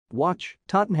Watch,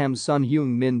 Tottenham's Son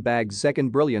Heung-min bags second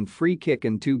brilliant free kick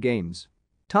in 2 games.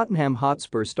 Tottenham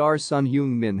Hotspur star Son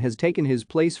Heung-min has taken his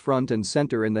place front and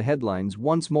center in the headlines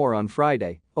once more on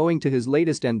Friday, owing to his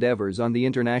latest endeavors on the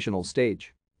international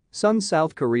stage. Son's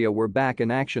South Korea were back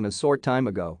in action a short time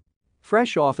ago.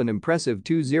 Fresh off an impressive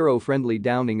 2-0 friendly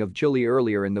downing of Chile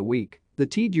earlier in the week, the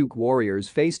Tijuca Warriors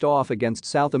faced off against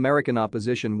South American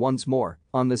opposition once more,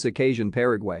 on this occasion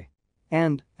Paraguay.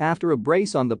 And, after a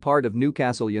brace on the part of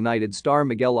Newcastle United star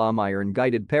Miguel Almiron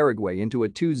guided Paraguay into a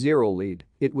 2-0 lead,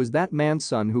 it was that man's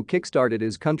son who kick-started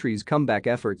his country's comeback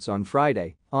efforts on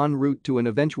Friday, en route to an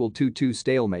eventual 2-2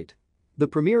 stalemate. The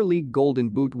Premier League Golden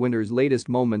Boot winner's latest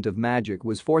moment of magic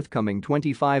was forthcoming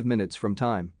 25 minutes from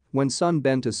time, when Son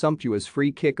bent a sumptuous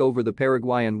free kick over the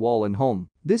Paraguayan wall and home.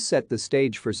 This set the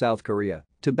stage for South Korea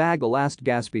to bag a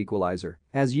last-gasp equalizer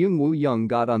as Jung Woo-young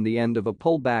got on the end of a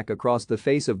pullback across the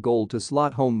face of goal to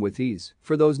slot home with ease.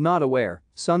 For those not aware,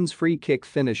 Son's free kick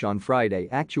finish on Friday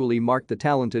actually marked the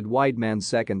talented wide man's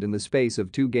second in the space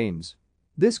of 2 games.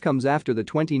 This comes after the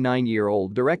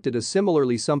 29-year-old directed a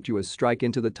similarly sumptuous strike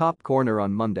into the top corner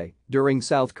on Monday during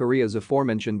South Korea's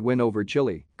aforementioned win over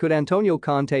Chile. Could Antonio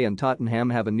Conte and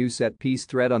Tottenham have a new set-piece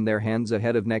threat on their hands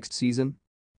ahead of next season?